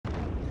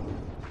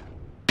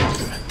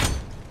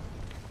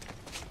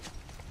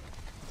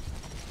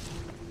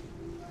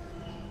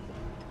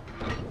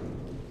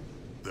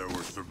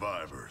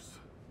survivors.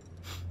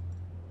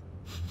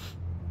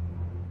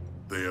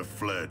 They have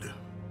fled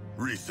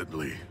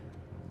recently,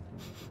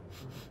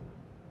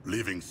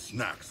 leaving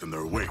snacks in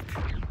their wake.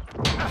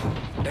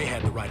 They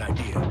had the right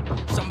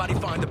idea. Somebody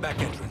find the back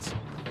entrance.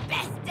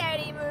 Best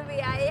dirty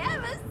movie I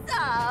ever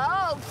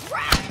saw! Oh,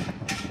 crap!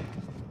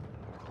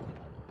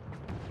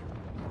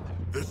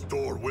 This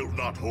door will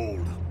not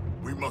hold.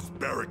 We must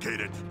barricade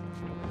it.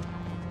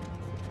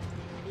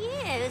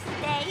 You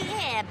stay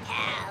here,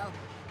 pal.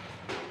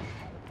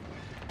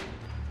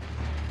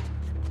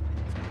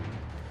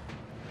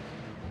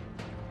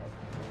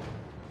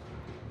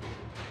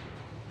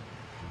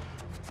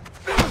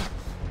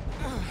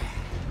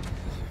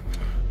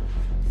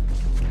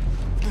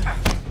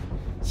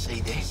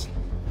 See this?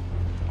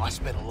 I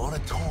spent a lot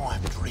of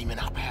time dreaming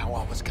up how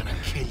I was gonna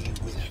kill you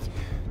with it.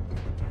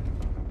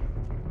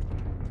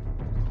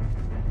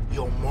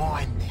 You're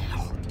mine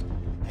now,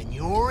 and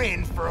you're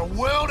in for a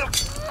world of...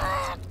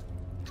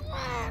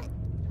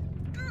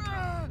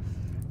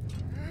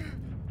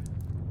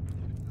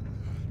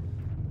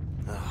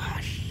 Ah,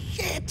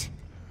 shit!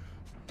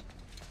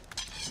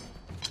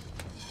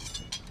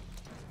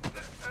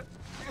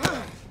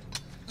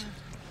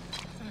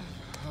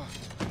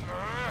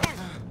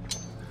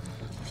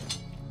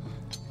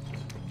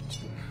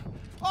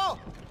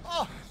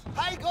 Oh,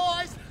 hey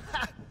guys!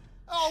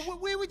 Oh,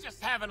 we were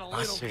just having a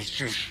little... I say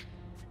shh.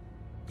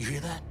 You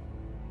hear that?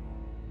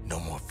 No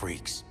more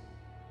freaks.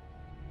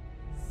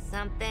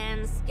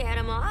 Something scared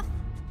him off?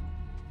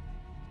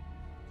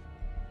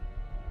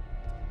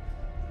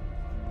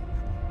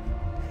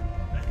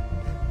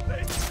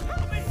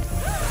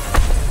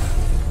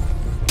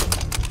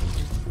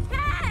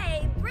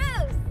 Hey,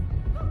 Bruce!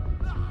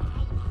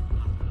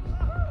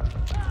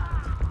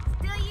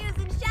 Still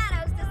using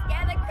shadows to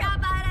scare the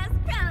crap out of us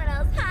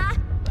criminals, huh?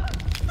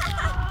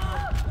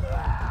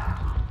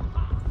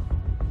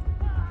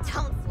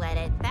 Don't sweat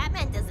it.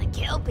 Batman doesn't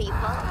kill people.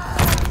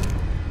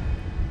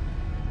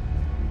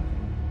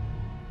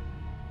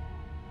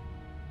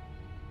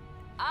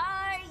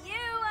 Are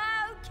you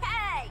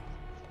okay?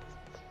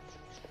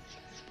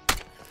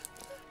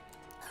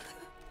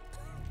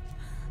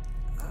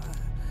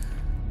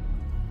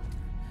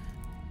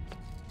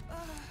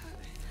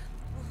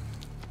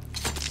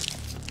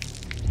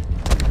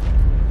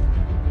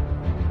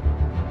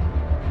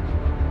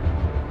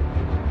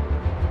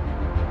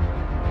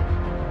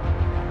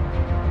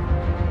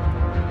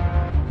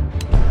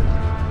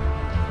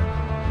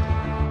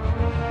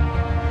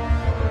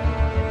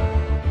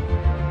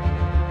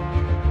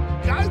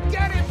 Go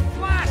get him,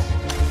 Flash!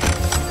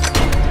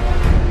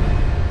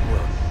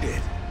 Well,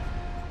 shit.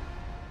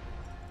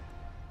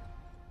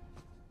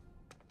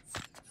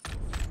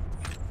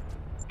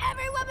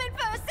 Every woman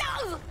for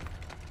herself!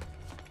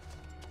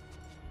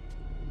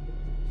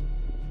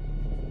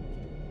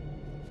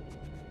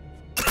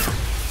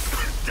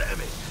 Damn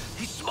it!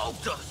 He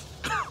smoked us!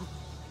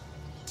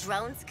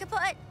 Drone's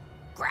kaput,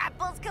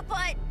 grapple's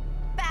kaput.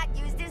 Bat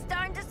used his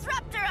darn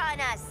disruptor on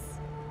us.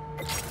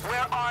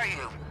 Where are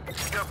you?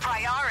 Your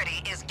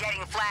priority is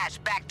getting Flash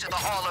back to the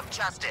Hall of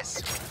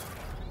Justice.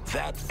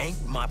 That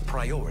ain't my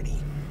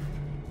priority.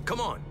 Come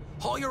on,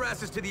 haul your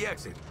asses to the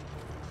exit.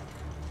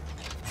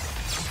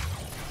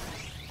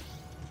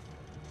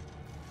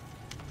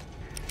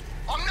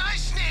 I'm no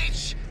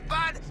snitch,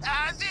 but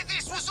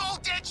this was all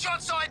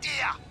Deadshot's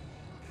idea.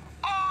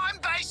 I'm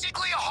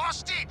basically a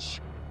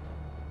hostage.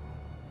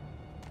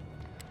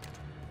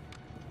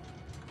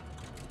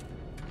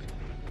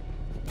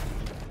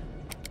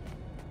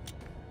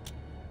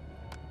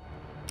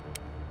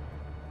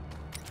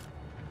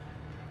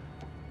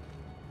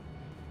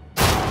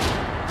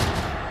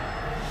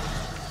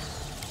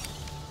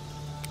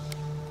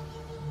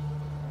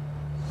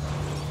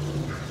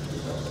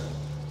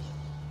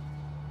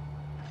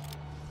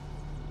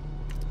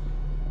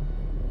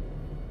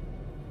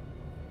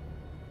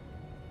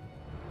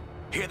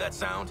 Hear that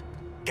sound?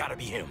 Gotta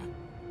be him.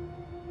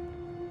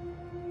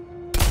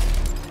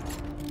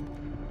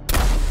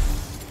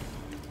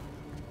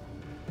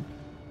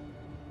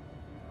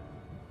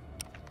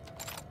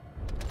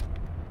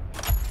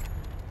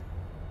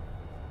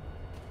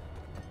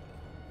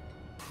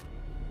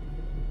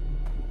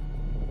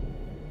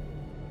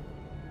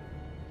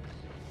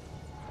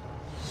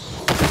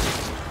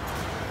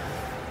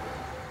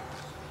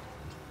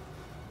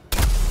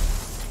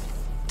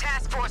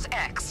 Task Force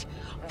X,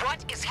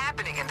 what is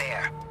happening in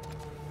there?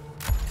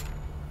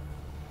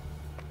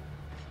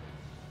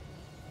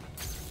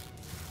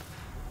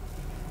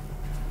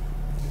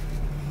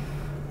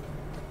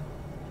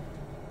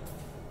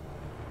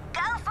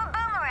 Go for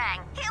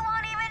Boomerang. He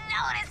won't even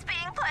notice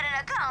being put in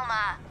a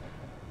coma.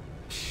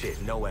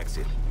 Shit, no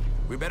exit.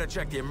 We better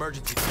check the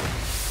emergency.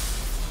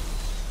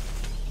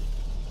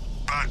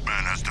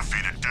 Batman has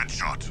defeated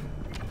Deadshot.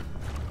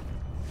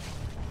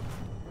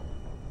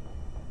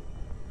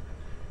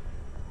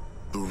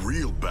 The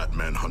real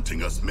Batman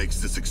hunting us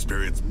makes this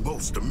experience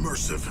most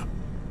immersive.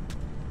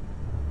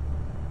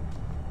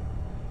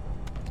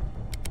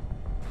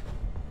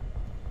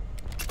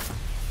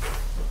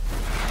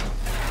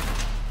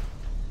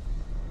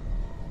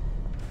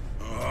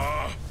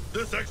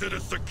 This exit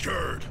is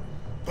secured.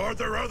 Are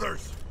there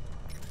others?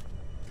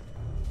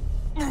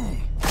 I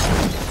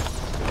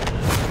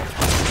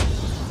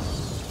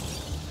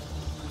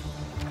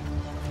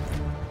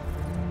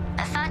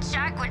thought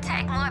Shark would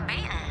take more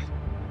beating.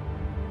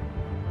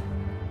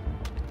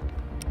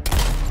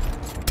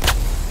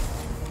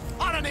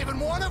 I don't even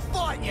want to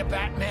fight you,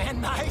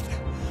 Batman, mate.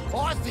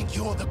 I think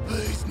you're the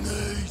bee's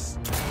knees.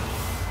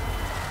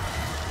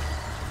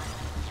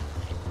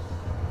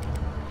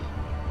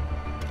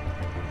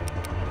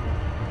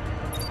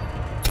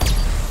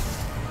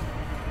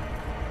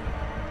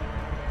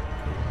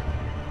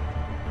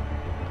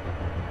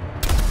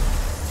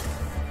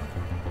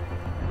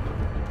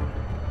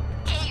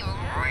 He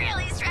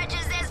really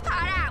stretches this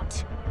part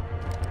out.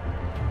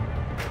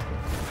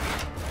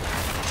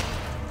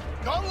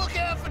 Go look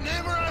out for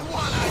numero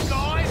 1, eh,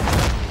 guys?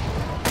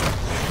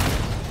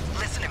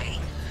 Listen to me.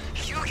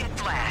 You get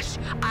Flash,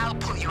 I'll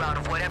pull you out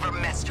of whatever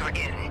mess you're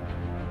in.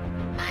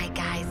 My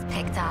guys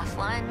picked off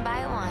one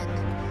by one.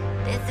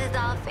 This is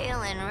all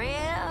feeling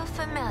real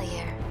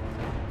familiar.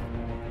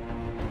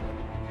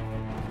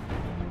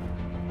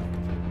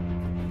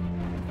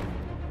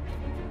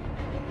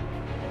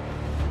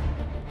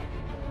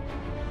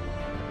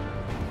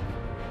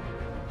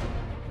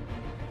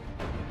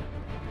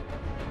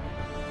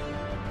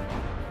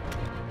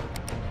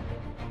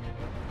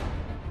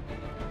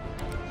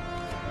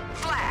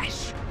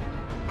 Flash!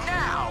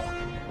 Now!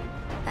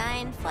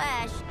 Find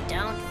Flash,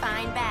 don't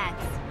find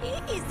bats.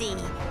 Easy. Easy.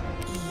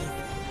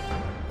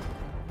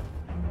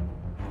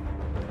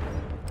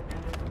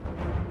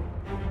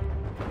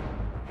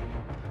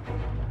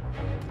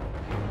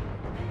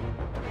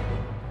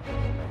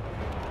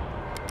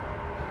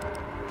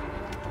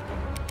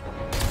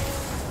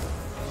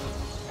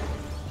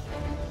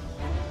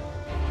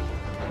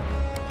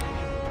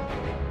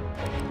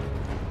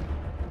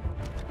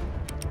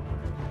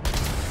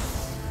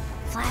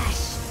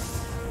 Flash.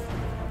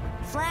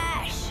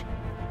 Flash!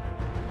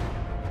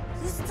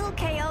 You still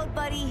KO'd,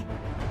 buddy?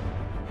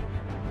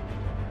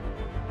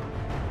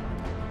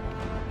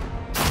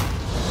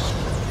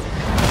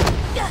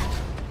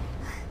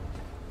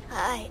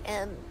 I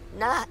am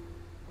not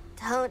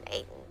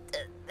donating to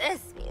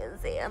this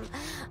museum.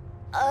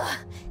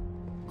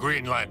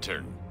 Green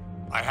Lantern,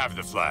 I have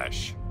the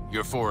Flash.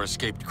 Your 4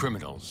 escaped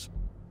criminals.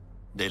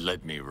 They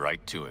led me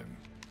right to him.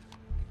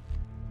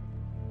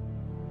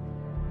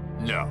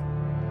 No,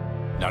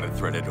 not a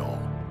threat at all.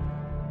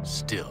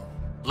 Still,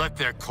 let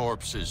their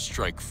corpses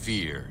strike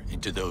fear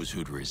into those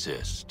who'd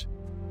resist.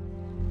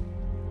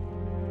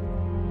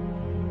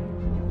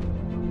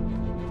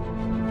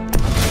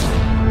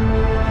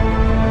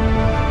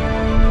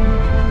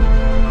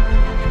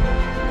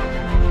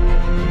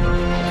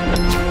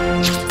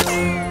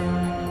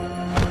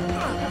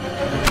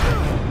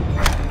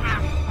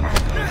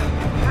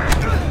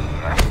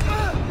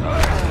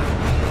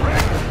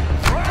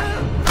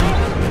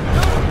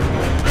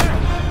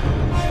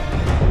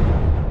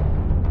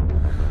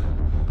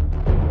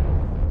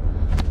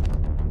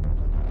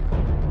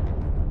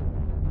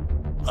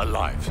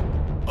 Alive.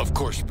 Of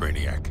course,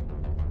 Brainiac.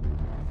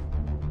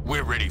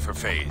 We're ready for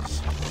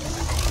phase.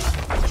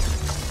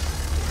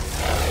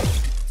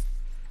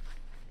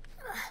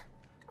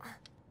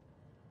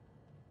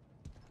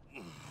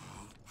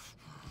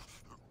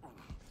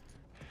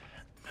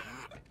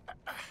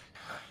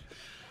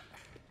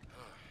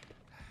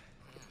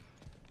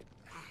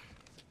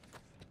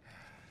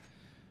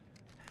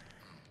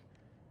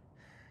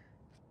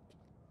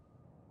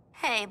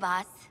 Hey,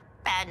 boss.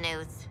 Bad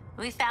news.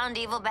 We found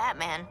evil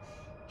Batman.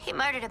 He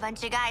murdered a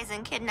bunch of guys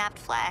and kidnapped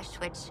Flash,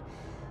 which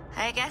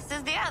I guess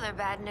is the other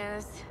bad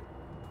news.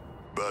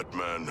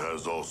 Batman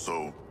has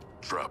also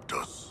trapped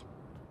us.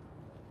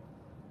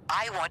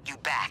 I want you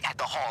back at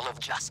the Hall of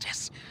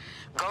Justice.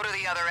 Go to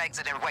the other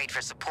exit and wait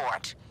for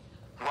support.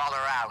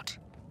 Waller out.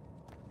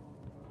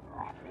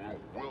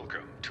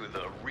 Welcome to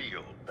the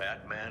real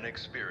Batman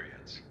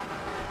experience.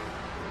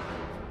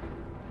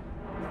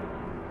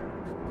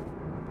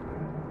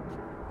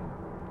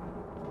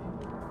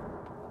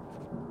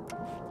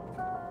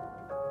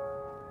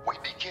 We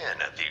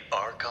begin at the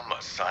Arkham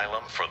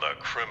Asylum for the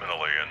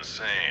criminally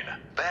insane.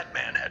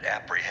 Batman had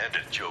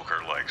apprehended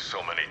Joker like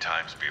so many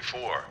times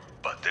before,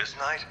 but this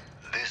night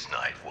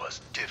was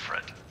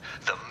different.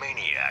 The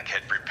Maniac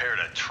had prepared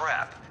a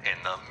trap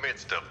in the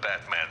midst of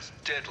Batman's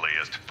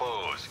deadliest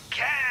foes.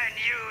 Can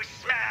you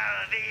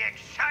smell the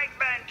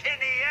excitement in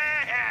the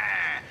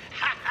air?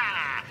 Ha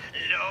ha!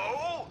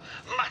 No?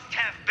 Must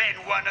have been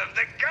one of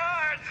the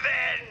guards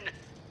then!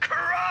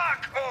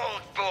 Croc,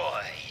 old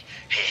boy!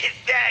 Is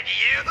that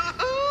you?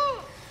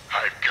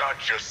 I've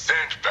got your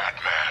scent,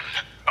 Batman.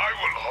 I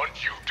will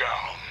hunt you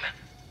down.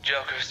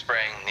 Joker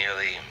spraying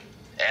nearly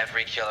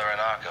every killer in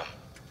Arkham.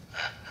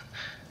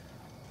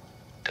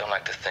 Don't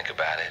like to think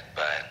about it,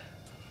 but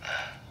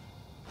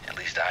at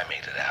least I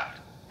made it out.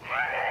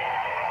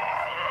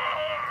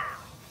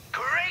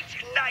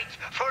 Great night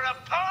for a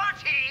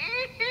party!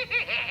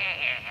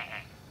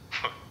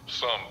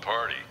 Some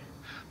party.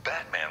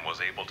 Batman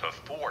was able to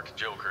thwart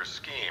Joker's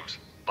schemes,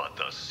 but But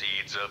the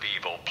seeds of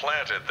evil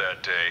planted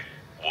that day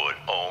would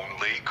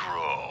only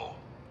grow.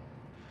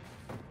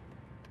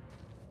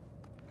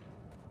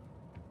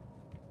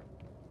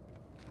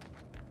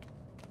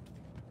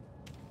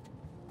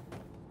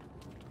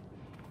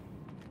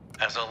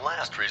 As a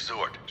last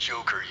resort,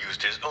 Joker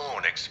used his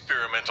own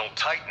experimental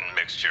Titan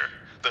mixture.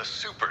 The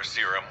super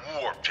serum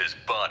warped his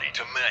body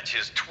to match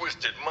his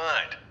twisted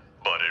mind.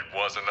 But it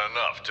wasn't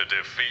enough to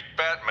defeat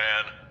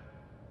Batman.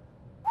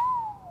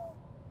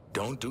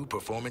 Don't do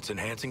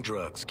performance-enhancing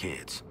drugs,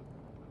 kids.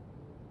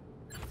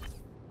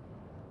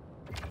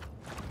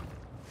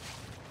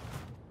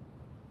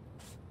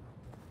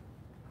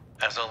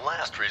 As a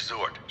last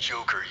resort,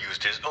 Joker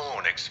used his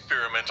own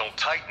experimental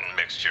Titan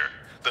mixture.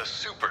 The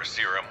super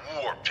serum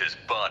warped his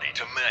body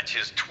to match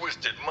his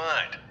twisted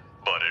mind.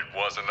 But it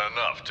wasn't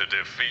enough to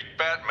defeat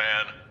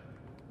Batman.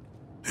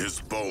 His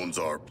bones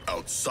are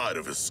outside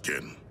of his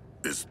skin.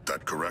 Is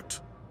that correct?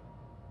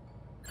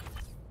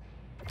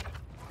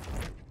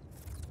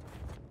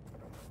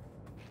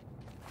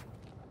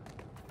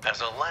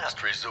 As a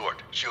last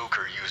resort,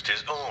 Joker used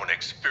his own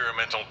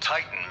experimental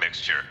Titan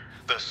mixture.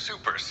 The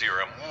super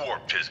serum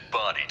warped his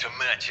body to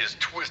match his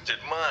twisted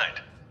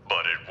mind.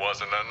 But it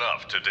wasn't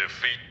enough to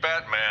defeat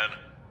Batman.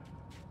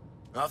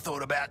 I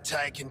thought about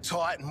taking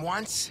Titan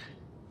once.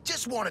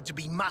 Just wanted to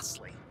be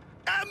muscly.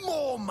 And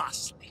more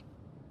muscly.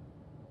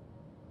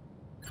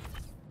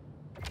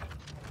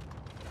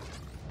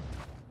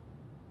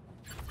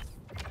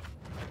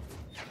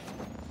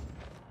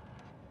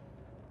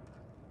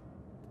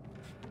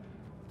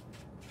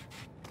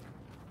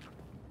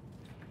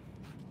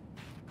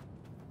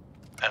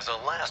 As a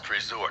last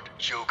resort,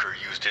 Joker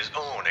used his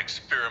own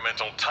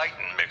experimental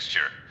Titan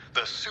mixture.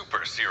 The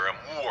super serum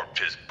warped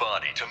his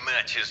body to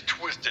match his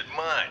twisted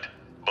mind.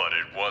 But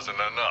it wasn't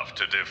enough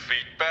to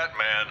defeat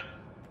Batman.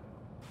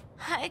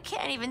 I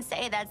can't even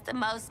say that's the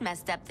most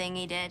messed up thing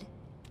he did.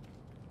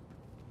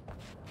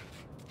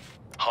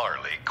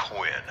 Harley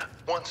Quinn.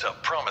 Once a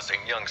promising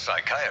young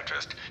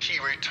psychiatrist, she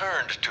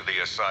returned to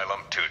the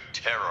asylum to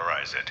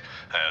terrorize it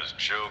as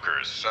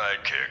Joker's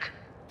sidekick.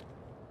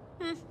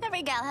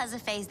 Every gal has a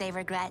phase they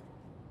regret.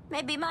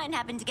 Maybe mine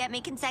happened to get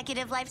me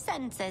consecutive life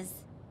sentences.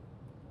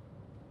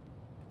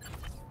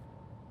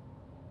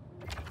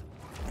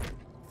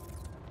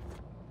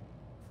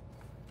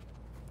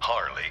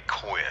 Harley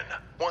Quinn.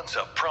 Once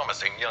a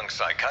promising young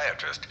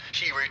psychiatrist,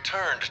 she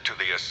returned to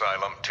the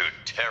asylum to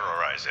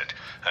terrorize it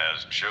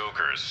as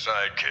Joker's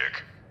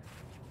sidekick.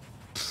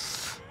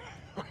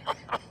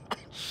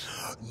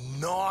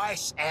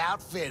 Nice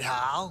outfit,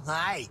 Hal.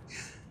 Hey,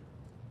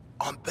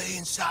 I'm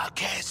being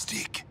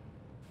sarcastic.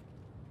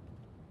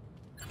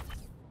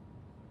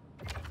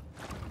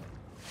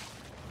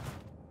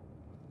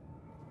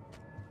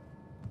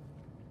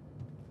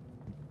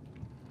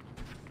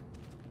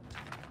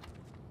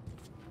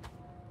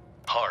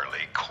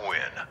 Harley Quinn.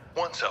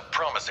 Once a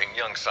promising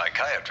young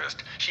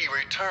psychiatrist, she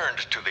returned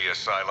to the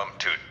asylum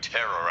to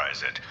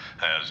terrorize it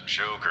as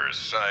Joker's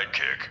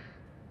sidekick.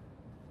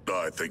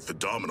 I think the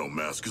domino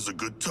mask is a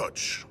good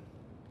touch.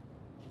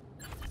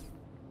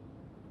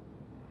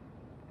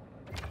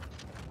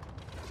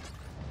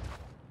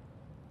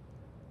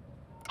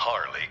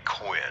 Harley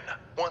Quinn.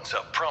 Once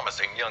a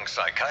promising young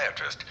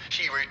psychiatrist,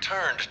 she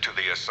returned to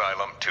the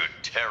asylum to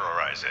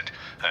terrorize it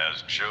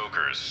as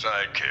Joker's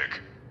sidekick.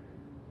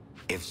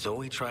 If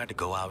Zoe tried to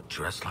go out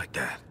dressed like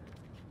that...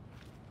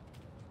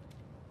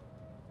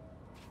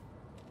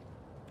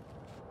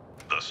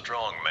 The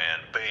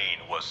strongman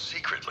Bane was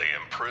secretly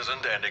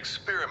imprisoned and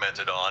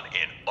experimented on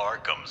in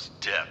Arkham's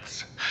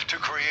depths to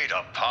create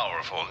a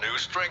powerful new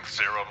strength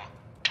serum,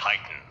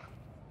 Titan.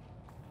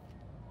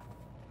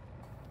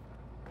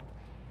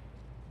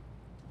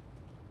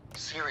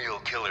 Serial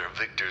killer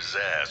Victor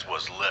Zsasz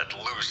was let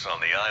loose on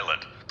the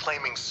island,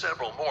 claiming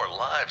several more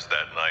lives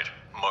that night,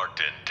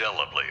 marked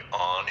indelibly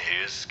on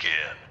his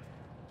skin.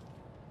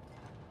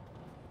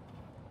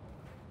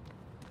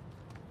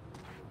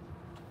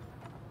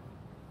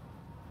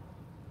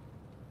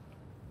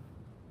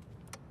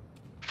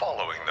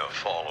 Following the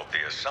fall of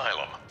the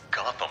asylum,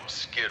 Gotham's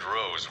Skid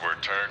Rows were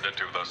turned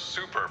into the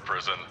super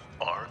prison,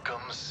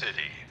 Arkham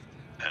City.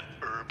 An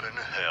urban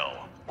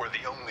hell, where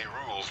the only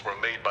rules were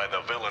made by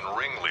the villain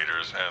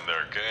ringleaders and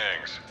their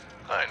gangs.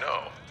 I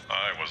know,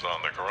 I was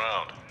on the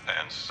ground,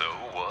 and so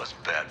was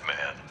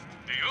Batman.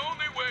 The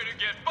only way to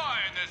get by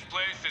in this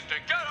place is to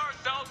get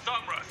ourselves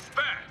some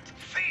respect.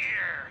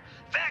 Fear!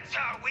 That's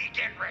how we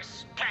get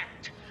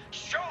respect.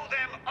 Show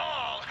them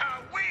all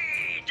how we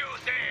do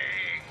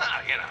things.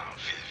 You know,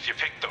 if you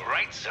pick the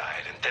right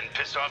side and then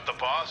piss off the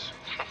boss,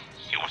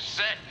 you were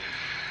set.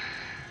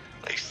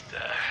 At least,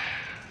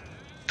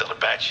 till the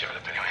bat showed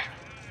up anyway.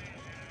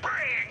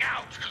 Bring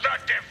out the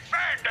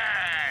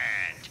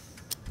defendant!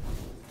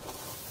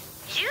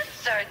 You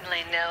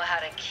certainly know how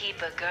to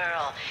keep a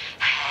girl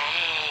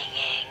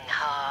hanging,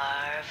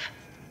 Harv.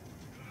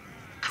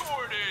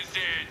 Court is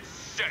in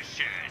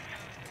session.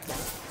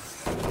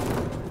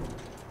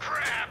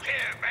 Grab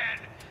him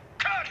and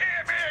cut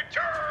him in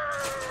two!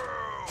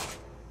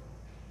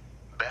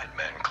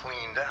 Batman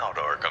cleaned out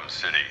Arkham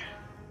City.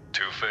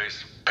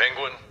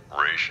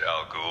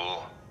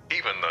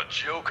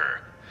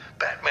 Joker,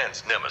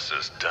 Batman's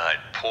nemesis died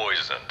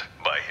poisoned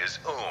by his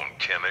own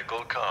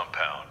chemical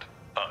compound.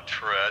 A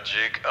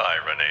tragic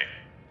irony.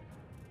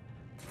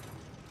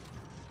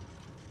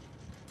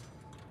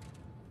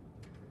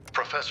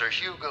 Professor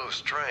Hugo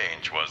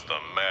Strange was the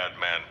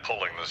madman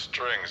pulling the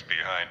strings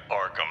behind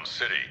Arkham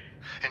City.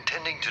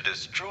 Intending to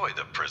destroy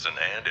the prison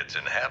and its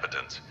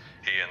inhabitants,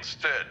 he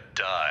instead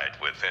died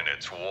within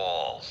its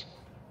walls.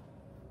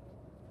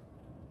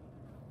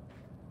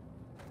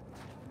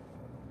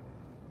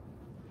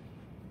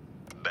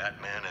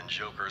 Batman and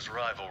Joker's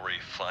rivalry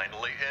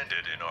finally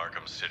ended in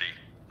Arkham City.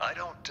 I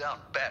don't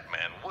doubt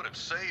Batman would have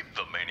saved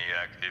the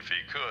maniac if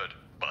he could,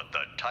 but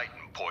the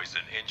Titan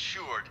poison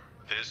ensured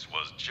this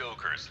was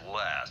Joker's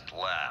last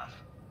laugh.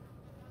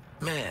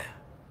 Man,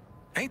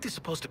 ain't this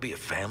supposed to be a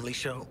family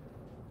show?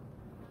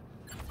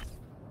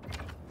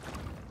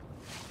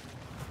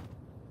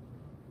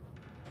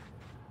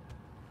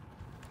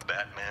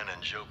 Batman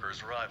and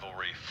Joker's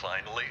rivalry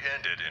finally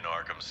ended in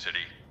Arkham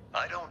City.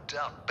 I don't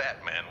doubt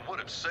Batman would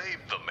have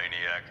saved the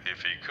maniac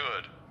if he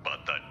could,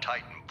 but the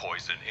Titan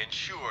poison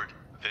ensured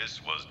this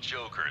was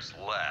Joker's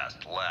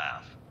last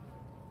laugh.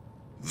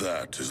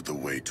 That is the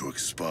way to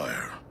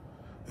expire,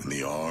 in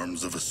the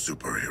arms of a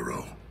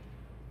superhero.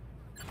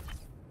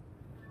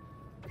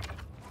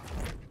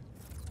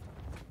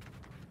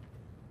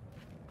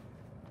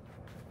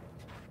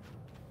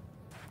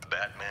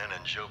 Batman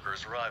and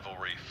Joker's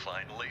rivalry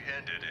finally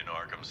ended in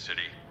Arkham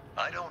City.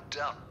 I don't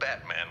doubt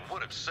Batman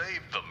would have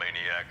saved the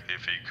maniac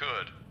if he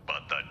could,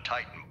 but the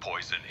Titan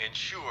poison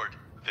ensured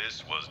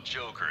this was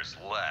Joker's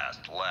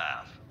last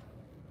laugh.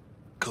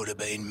 Could have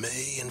been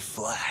me and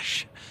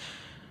Flash.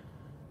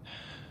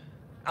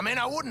 I mean,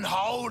 I wouldn't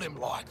hold him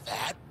like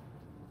that.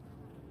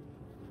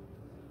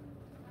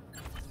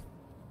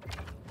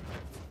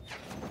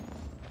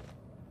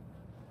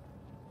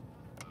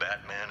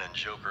 Batman and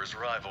Joker's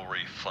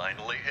rivalry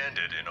finally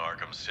ended in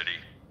Arkham City.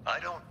 I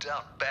don't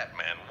doubt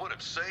Batman would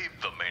have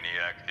saved the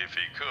maniac if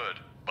he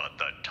could, but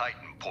the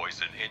Titan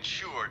poison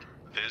ensured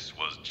this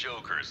was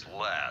Joker's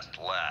last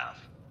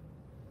laugh.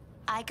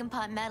 I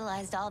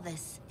compartmentalized all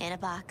this in a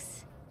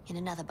box, in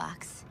another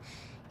box,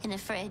 in a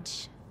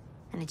fridge,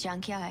 in a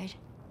junkyard.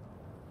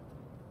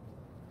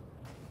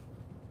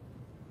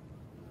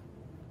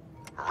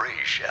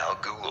 Ra's al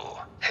Ghul,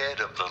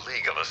 head of the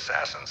League of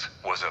Assassins,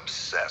 was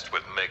obsessed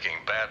with making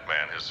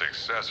Batman his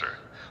successor.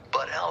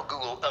 But Al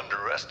Ghul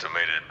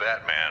underestimated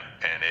Batman,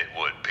 and it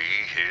would be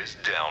his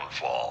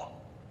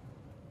downfall.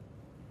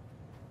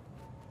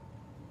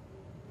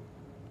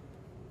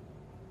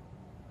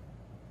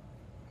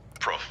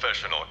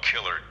 Professional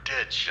killer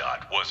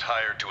Deadshot was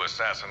hired to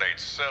assassinate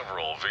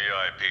several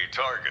VIP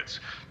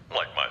targets,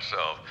 like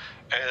myself,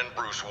 and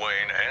Bruce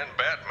Wayne and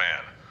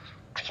Batman.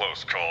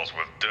 Close calls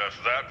with death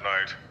that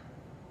night.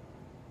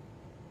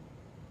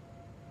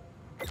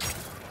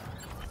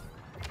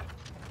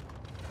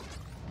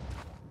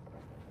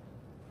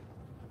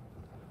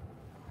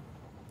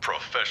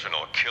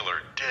 Professional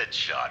killer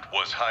Deadshot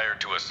was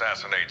hired to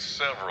assassinate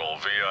several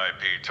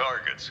VIP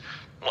targets,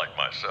 like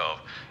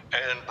myself,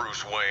 and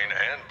Bruce Wayne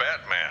and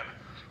Batman.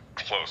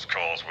 Close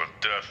calls with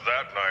death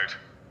that night.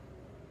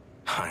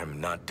 I am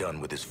not done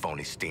with this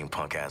phony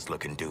steampunk-ass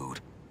looking dude.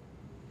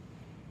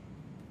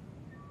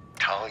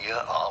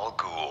 Talia al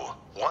Ghul,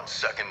 once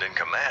second in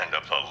command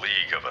of the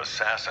League of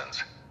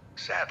Assassins.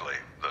 Sadly,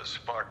 the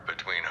spark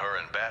between her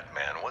and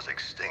Batman was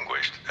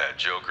extinguished at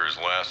Joker's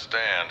last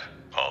stand,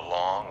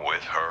 along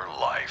with her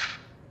life.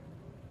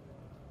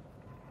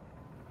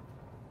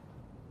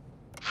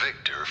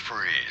 Victor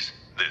Freeze,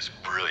 this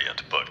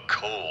brilliant but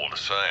cold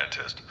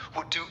scientist,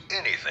 would do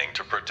anything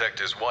to protect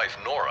his wife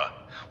Nora,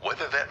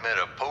 whether that meant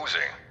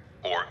opposing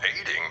or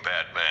aiding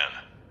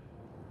Batman.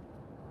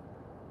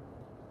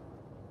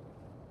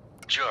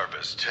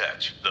 Jarvis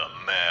Tetch, the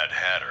Mad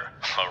Hatter,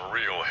 a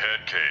real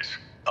head case.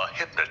 A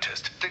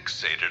hypnotist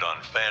fixated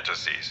on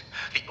fantasies.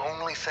 The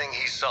only thing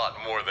he sought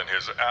more than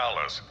his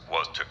Alice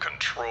was to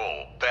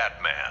control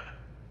Batman.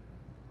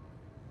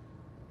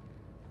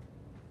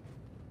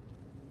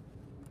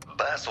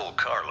 Basil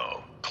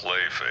Carlo,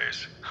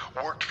 Clayface,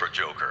 worked for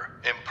Joker,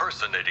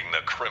 impersonating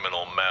the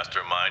criminal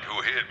mastermind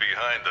who hid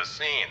behind the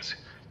scenes.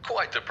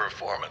 Quite the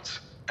performance,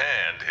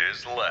 and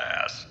his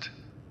last.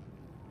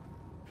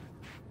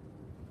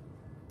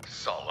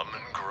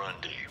 Solomon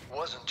Grundy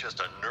wasn't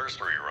just a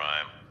nursery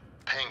rhyme.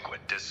 Penguin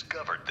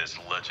discovered this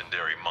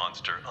legendary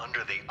monster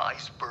under the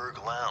Iceberg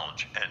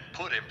Lounge and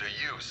put him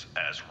to use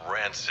as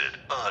rancid,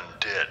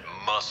 undead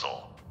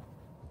muscle.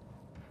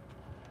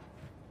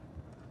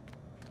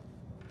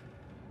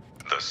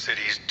 The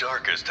city's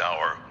darkest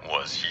hour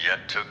was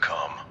yet to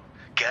come.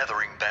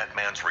 Gathering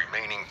Batman's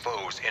remaining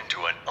foes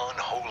into an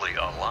unholy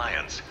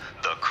alliance,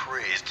 the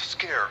crazed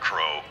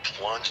Scarecrow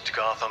plunged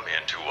Gotham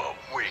into a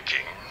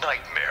waking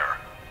nightmare.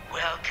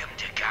 Welcome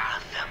to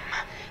Gotham,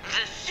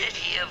 the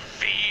city of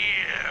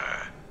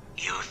fear.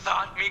 You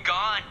thought me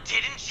gone,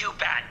 didn't you,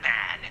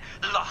 Batman?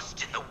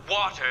 Lost in the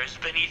waters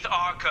beneath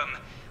Arkham.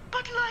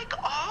 But like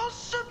all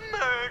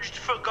submerged,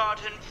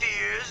 forgotten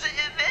fears,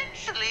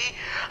 eventually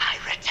I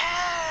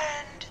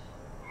returned.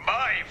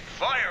 My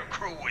fire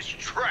crew was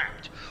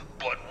trapped,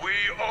 but we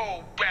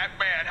owe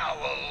Batman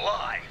our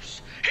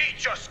lives. He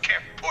just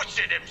kept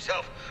pushing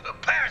himself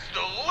past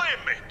the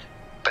limit.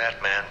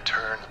 Batman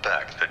turned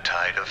back the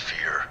tide of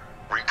fear,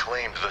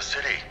 reclaimed the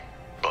city.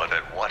 But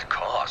at what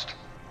cost?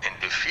 In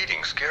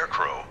defeating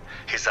Scarecrow,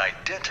 his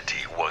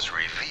identity was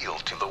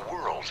revealed to the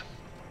world.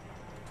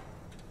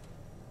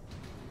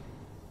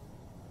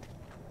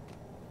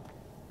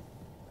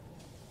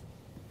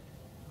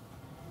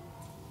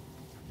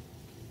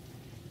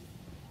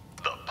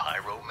 The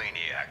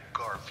pyromaniac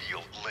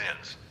Garfield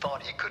Lynns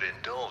thought he could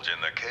indulge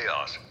in the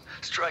chaos,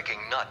 striking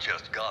not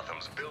just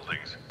Gotham's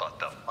buildings, but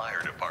the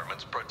fire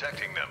departments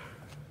protecting them.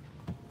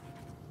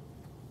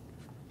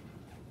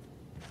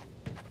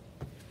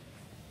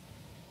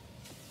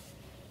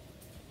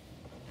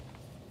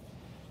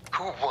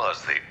 Who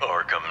was the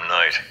Arkham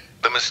Knight?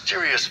 The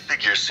mysterious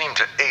figure seemed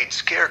to aid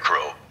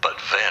Scarecrow, but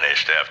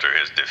vanished after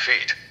his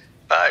defeat.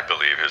 I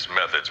believe his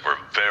methods were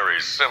very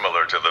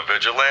similar to the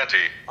vigilante,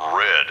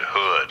 Red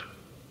Hood.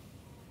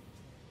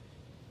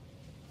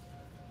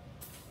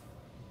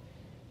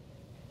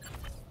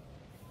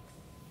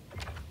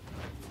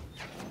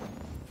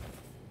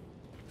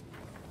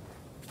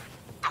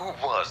 Who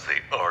was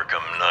the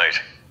Arkham Knight?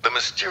 The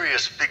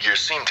mysterious figure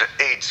seemed to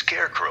aid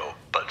Scarecrow,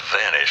 but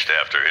vanished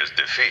after his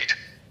defeat.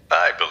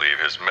 I believe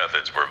his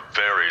methods were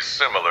very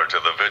similar to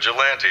the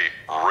vigilante,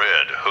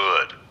 Red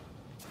Hood.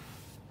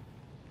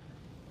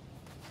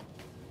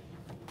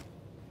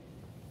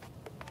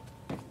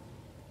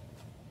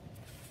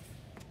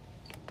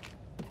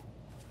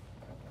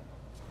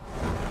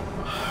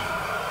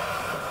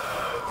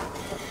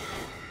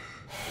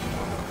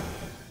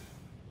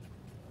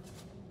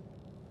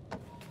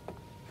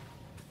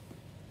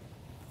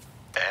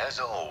 As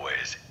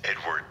always,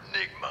 Edward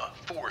Nygma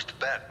forced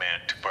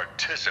Batman to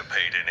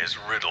participate in his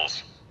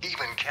riddles,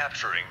 even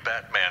capturing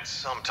Batman's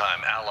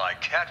sometime ally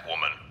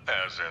Catwoman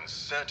as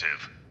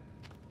incentive.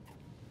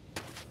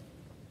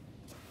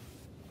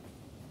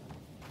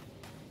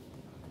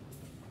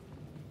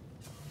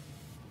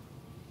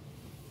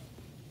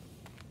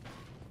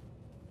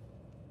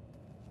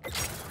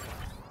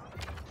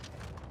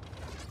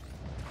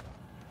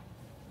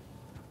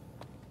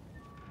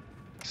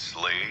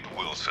 Slade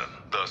Wilson,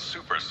 the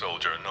super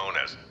soldier known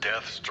as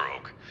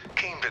Deathstroke,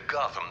 came to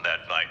Gotham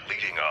that night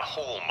leading a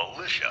whole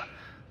militia,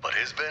 but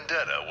his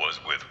vendetta was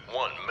with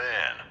one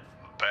man,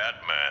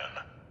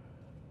 Batman.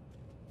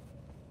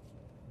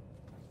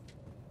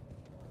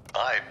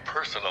 I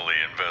personally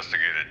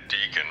investigated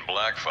Deacon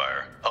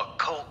Blackfire, a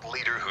cult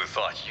leader who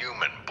thought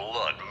human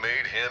blood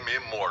made him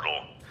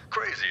immortal.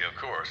 Crazy, of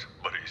course,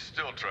 but he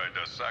still tried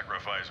to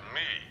sacrifice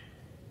me.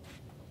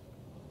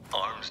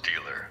 Arms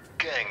dealer,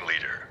 gang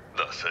leader,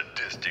 the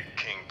sadistic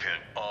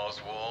kingpin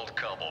Oswald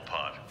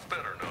Cobblepot,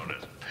 better known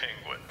as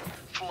Penguin,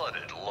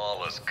 flooded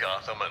lawless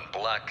Gotham and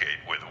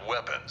Blackgate with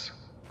weapons.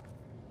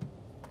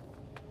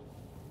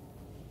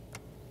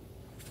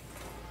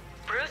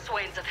 Bruce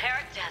Wayne's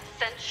apparent death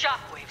sent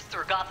shockwaves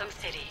through Gotham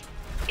City.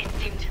 It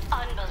seemed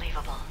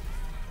unbelievable.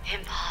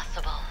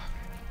 Impossible.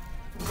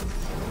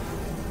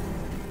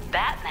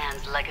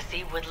 Batman's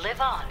legacy would live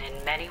on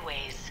in many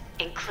ways,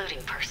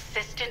 including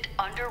persistent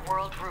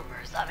underworld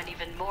rumors of an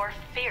even more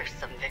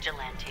fearsome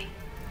vigilante.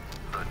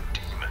 The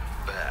demon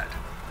Bat,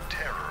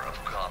 terror of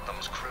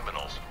Gotham's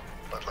criminals.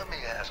 But let me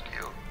ask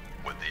you,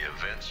 would the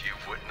events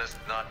you've witnessed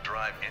not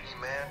drive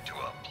any man to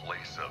a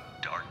place of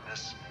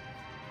darkness?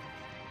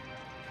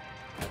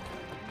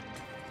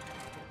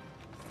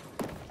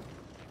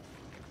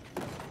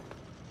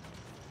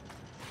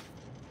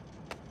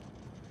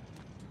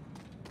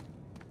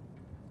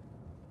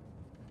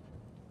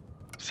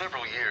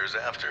 Several years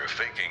after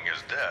faking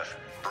his death,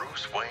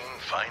 Bruce Wayne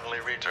finally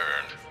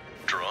returned,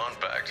 drawn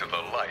back to the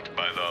light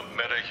by the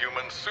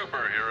metahuman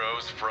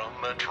superheroes from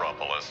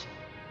Metropolis.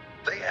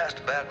 They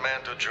asked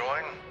Batman to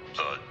join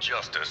the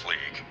Justice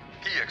League.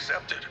 He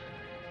accepted.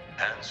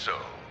 And so,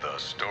 the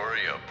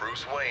story of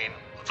Bruce Wayne,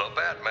 the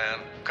Batman,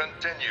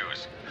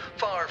 continues,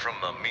 far from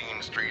the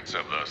mean streets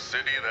of the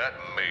city that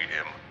made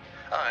him.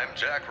 I'm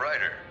Jack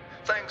Ryder.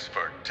 Thanks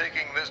for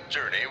taking this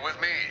journey with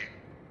me.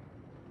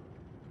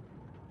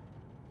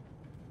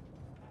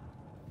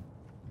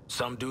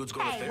 Some dudes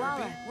go to therapy.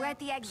 Waller, we're at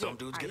the exit. Some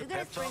dudes get a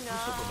pep talk from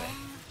Superman.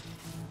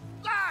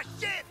 Ah,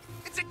 shit!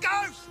 It's a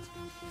ghost!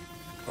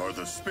 Are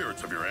the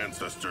spirits of your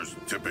ancestors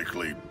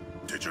typically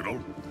digital?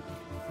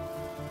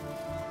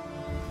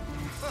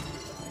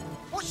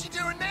 What's she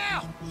doing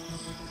now?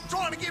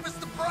 Trying to give us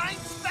the brain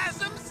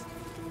spasms?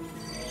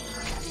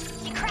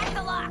 She cracked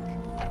the lock.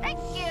 Thank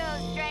you,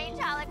 strange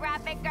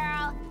holographic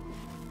girl.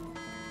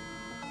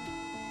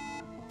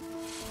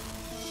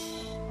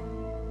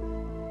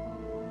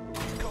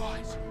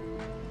 Guys,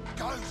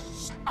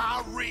 ghosts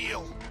are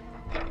real.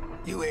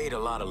 You ate a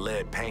lot of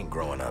lead paint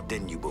growing up,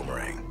 didn't you,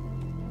 Boomerang?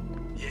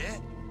 Yeah?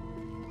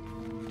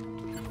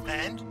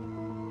 And?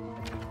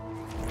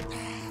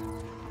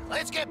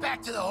 Let's get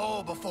back to the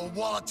hall before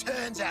Waller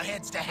turns our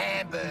heads to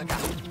hamburger.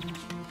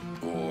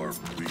 Or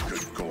we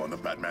could go on the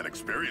Batman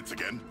experience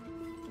again.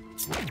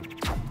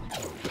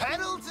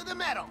 Pedal to the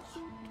metal.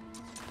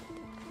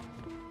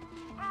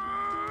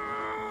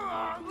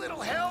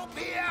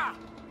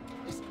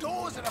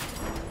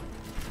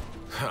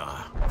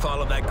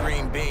 Follow that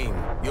green beam.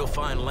 You'll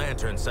find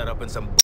lanterns set up in some